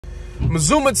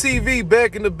Mazuma TV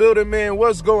back in the building, man.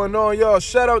 What's going on, y'all?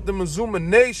 Shout out to Mazuma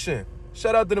Nation.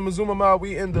 Shout out to the Mazuma Mob.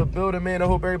 We in the building, man. I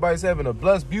hope everybody's having a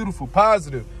blessed, beautiful,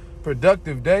 positive,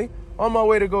 productive day. On my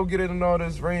way to go get it in all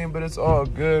this rain, but it's all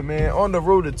good, man. On the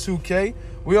road to 2K.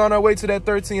 We on our way to that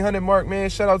 1,300 mark, man.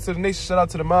 Shout out to the nation. Shout out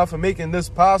to the mob for making this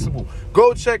possible.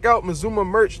 Go check out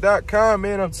MazumaMerch.com,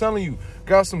 man. I'm telling you,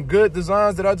 got some good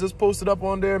designs that I just posted up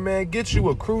on there, man. Get you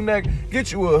a crew neck,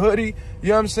 get you a hoodie, you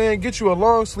know what I'm saying? Get you a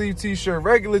long sleeve t-shirt,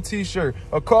 regular t-shirt,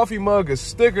 a coffee mug, a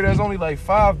sticker that's only like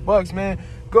 $5, man.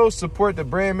 Go support the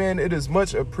brand, man. It is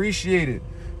much appreciated.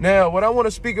 Now, what I want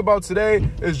to speak about today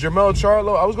is Jermell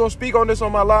Charlo. I was going to speak on this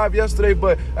on my live yesterday,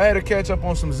 but I had to catch up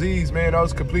on some Z's, man. I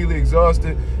was completely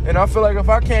exhausted. And I feel like if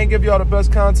I can't give y'all the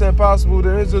best content possible,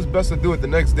 then it's just best to do it the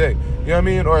next day. You know what I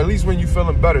mean? Or at least when you're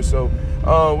feeling better. So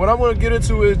what I want to get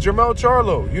into is Jermell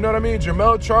Charlo. You know what I mean?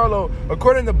 Jermell Charlo,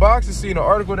 according to Boxing Scene, an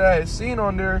article that I had seen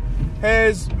on there,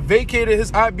 has vacated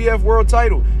his IBF world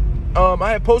title.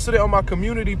 I had posted it on my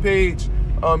community page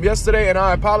yesterday, and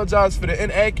I apologize for the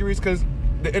inaccuracies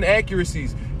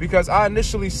because I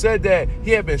initially said that he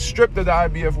had been stripped of the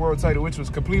IBF world title, which was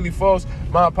completely false.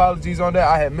 My apologies on that.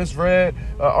 I had misread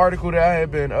an article that I had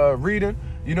been reading.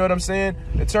 You know what I'm saying?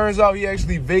 It turns out he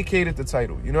actually vacated the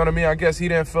title. You know what I mean? I guess he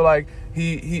didn't feel like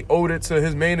he owed it to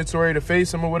his mandatory to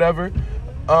face him or whatever.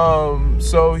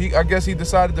 So I guess he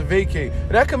decided to vacate.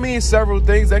 And that could mean several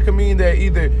things. That could mean that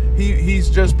either he's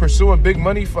just pursuing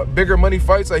bigger money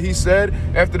fights, like he said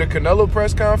after the Canelo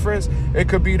press conference. It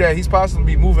could be that he's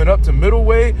possibly moving up to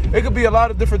middleweight. It could be a lot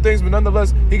of different things, but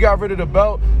nonetheless, he got rid of the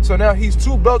belt. So now he's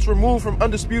 2 belts removed from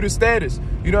undisputed status.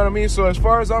 You know what I mean? So as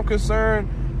far as I'm concerned,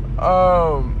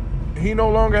 he no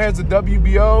longer has the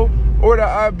WBO or the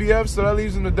IBF, so that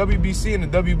leaves him the WBC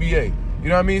and the WBA. You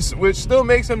know what I mean? Which still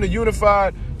makes him the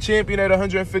unified champion at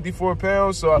 154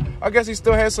 pounds. So I guess he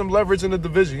still has some leverage in the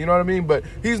division. You know what I mean? But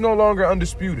he's no longer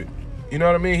undisputed. You know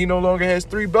what I mean? He no longer has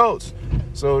 3 belts.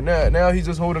 So now he's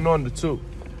just holding on to 2.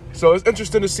 So it's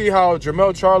interesting to see how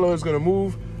Jermell Charlo is going to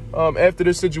move after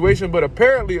this situation. But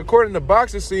apparently, according to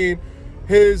Boxing Scene,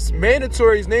 his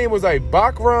mandatory's name was like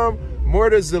Bakram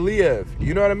Mordazaliev.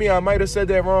 You know what I mean? I might have said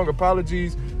that wrong.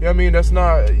 Apologies. You know what I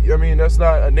mean? That's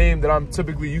not a name that I'm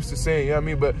typically used to saying. You know what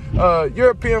I mean? But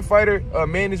European fighter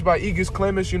managed by Igis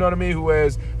Clemis, you know what I mean? Who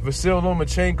has Vasil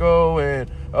Lomachenko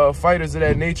and fighters of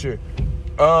that nature.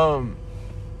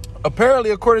 Apparently,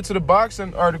 according to the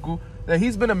boxing article, that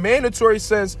he's been a mandatory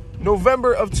since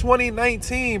November of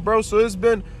 2019, bro. So it's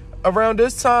been around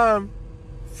this time,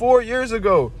 4 years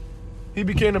ago, he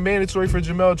became a mandatory for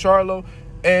Jermell Charlo.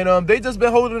 And they just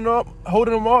been holding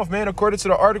him off, man. According to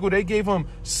the article, they gave him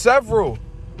several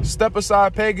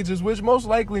step-aside packages, which most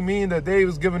likely mean that they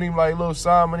was giving him like a little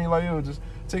side money, like, yo, just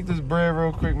take this bread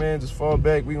real quick, man. Just fall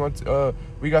back. We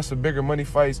got some bigger money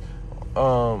fights. You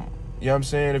know what I'm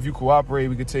saying? If you cooperate,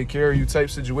 we could take care of you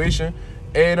type situation.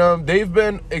 And they've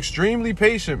been extremely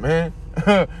patient, man.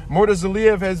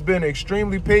 Mordazaliev has been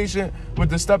extremely patient with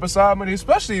the step-aside money,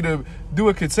 especially to do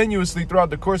it continuously throughout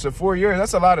the course of 4 years.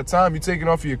 That's a lot of time you're taking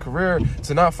off of your career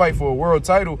to not fight for a world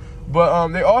title. But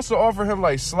they also offer him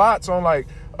like slots on like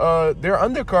their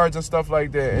undercards and stuff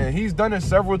like that, and he's done it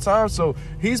several times. So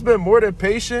he's been more than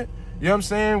patient, you know what I'm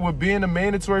saying, with being a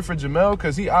mandatory for Jermell,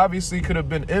 because he obviously could have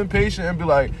been impatient and be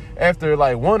like, after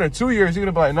like 1 or 2 years, he could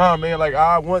have been like, nah, man, like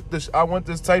I want this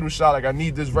title shot, like I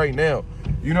need this right now.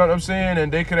 You know what I'm saying?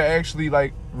 And they could have actually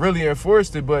like really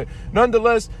enforced it. But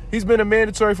nonetheless, he's been a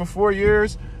mandatory for 4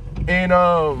 years. And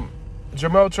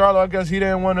Jermell Charlo, I guess he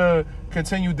didn't want to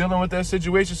continue dealing with that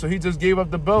situation, so he just gave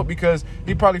up the belt because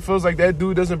he probably feels like that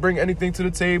dude doesn't bring anything to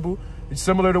the table. It's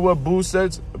similar to what Buz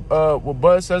says, what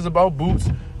Buzz says about Boots.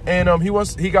 And he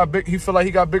feel like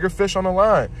he got bigger fish on the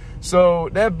line. So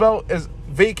that belt is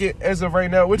vacant as of right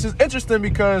now, which is interesting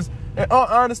because, in all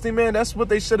honesty, man, that's what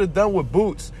they should have done with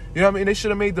Boots. You know what I mean? They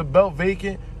should have made the belt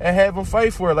vacant and have him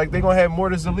fight for it, like they're going to have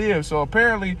Mordazaliev. So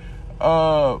apparently,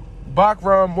 Bakram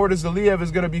Mordazaliev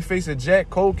is going to be facing Jack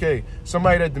Kolke,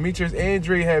 somebody that Demetrius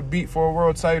Andre had beat for a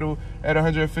world title at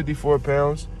 154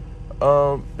 pounds.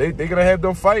 They're going to have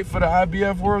them fight for the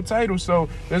IBF world title. So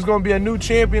there's going to be a new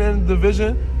champion in the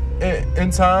division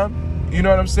in time. You know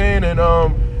what I'm saying? And,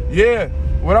 yeah,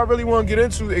 what I really want to get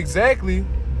into exactly, you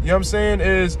know what I'm saying,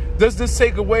 is does this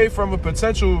take away from a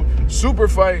potential super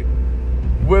fight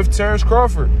with Terence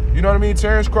Crawford? You know what I mean?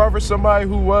 Terence Crawford, somebody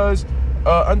who was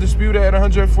undisputed at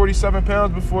 147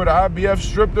 pounds before the IBF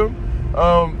stripped him.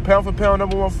 Pound for pound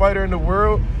 #1 fighter in the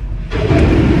world.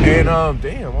 And,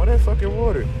 damn, all that fucking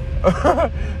water.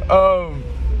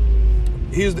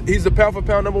 He's the pound for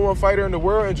pound #1 fighter in the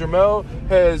world, and Jermell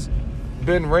has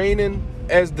been reigning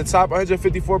as the top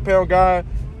 154 pound guy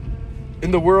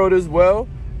in the world as well.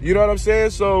 You know what I'm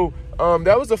saying? So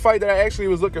that was the fight that I actually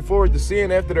was looking forward to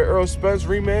seeing after the Errol Spence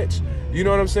rematch. You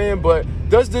know what I'm saying? But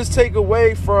does this take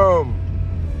away from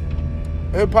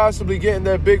him possibly getting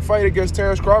that big fight against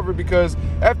Terence Crawford? Because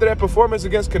after that performance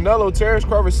against Canelo, Terence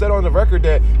Crawford said on the record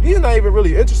that he's not even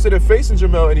really interested in facing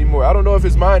Jermell anymore. I don't know if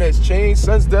his mind has changed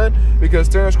since then, because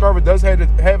Terence Crawford does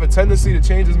have a tendency to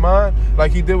change his mind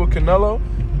like he did with Canelo.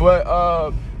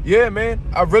 But yeah, man,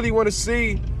 I really want to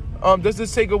see, does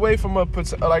this take away from a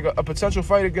potential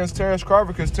fight against Terence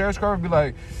Crawford? Because Terence Crawford be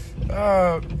like,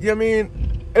 yeah, I mean,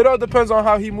 it all depends on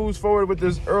how he moves forward with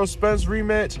this Errol Spence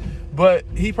rematch. But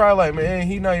he probably like, man,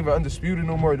 he not even undisputed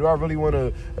no more. Do I really want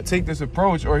to take this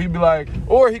approach? Or he'd be like,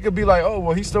 or he could be like, oh,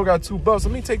 well, he still got 2 belts.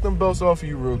 Let me take them belts off of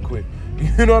you real quick.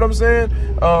 You know what I'm saying?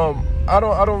 I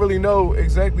don't really know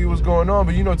exactly what's going on.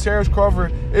 But, you know, Terence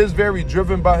Crawford is very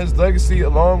driven by his legacy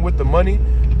along with the money.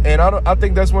 And I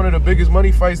think that's one of the biggest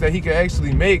money fights that he could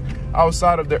actually make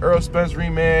outside of the Errol Spence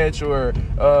rematch or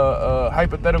a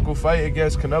hypothetical fight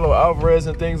against Canelo Alvarez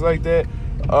and things like that.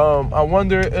 I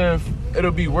wonder if it'll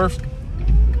be worth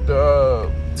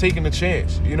taking the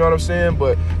chance. You know what I'm saying?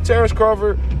 But Terence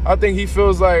Crawford, I think he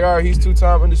feels like, all right, he's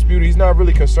 2-time undisputed. He's not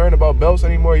really concerned about belts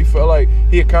anymore. He felt like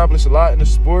he accomplished a lot in the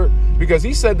sport, because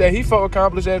he said that he felt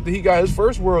accomplished after he got his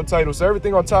first world title. So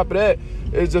everything on top of that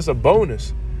is just a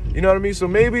bonus. You know what I mean? So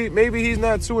maybe he's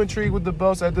not too intrigued with the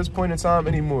belts at this point in time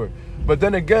anymore. But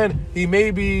then again, he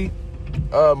may be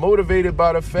motivated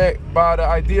by the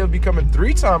idea of becoming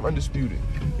 3-time undisputed.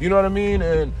 You know what I mean?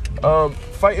 And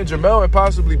fighting Jermell and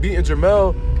possibly beating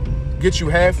Jermell gets you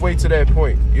halfway to that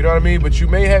point. You know what I mean? But you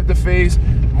may have to face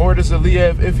Mortis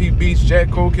Aliyev if he beats Jack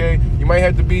Koke. You might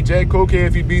have to beat Jack Koke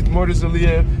if he beats Mortis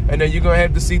Aliyev. And then you're going to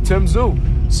have to see Tim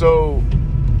Tszyu. So,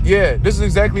 yeah, this is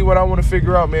exactly what I want to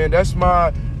figure out, man. That's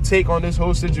my take on this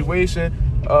whole situation.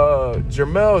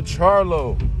 Jermell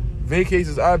Charlo vacates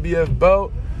his IBF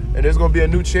belt, and there's going to be a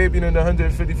new champion in the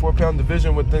 154-pound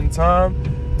division within time.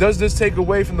 Does this take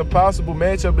away from the possible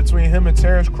matchup between him and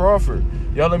Terence Crawford?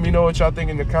 Y'all let me know what y'all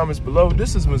think in the comments below.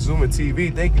 This is Mazuma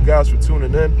TV. Thank you guys for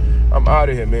tuning in. I'm out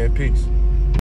of here, man. Peace.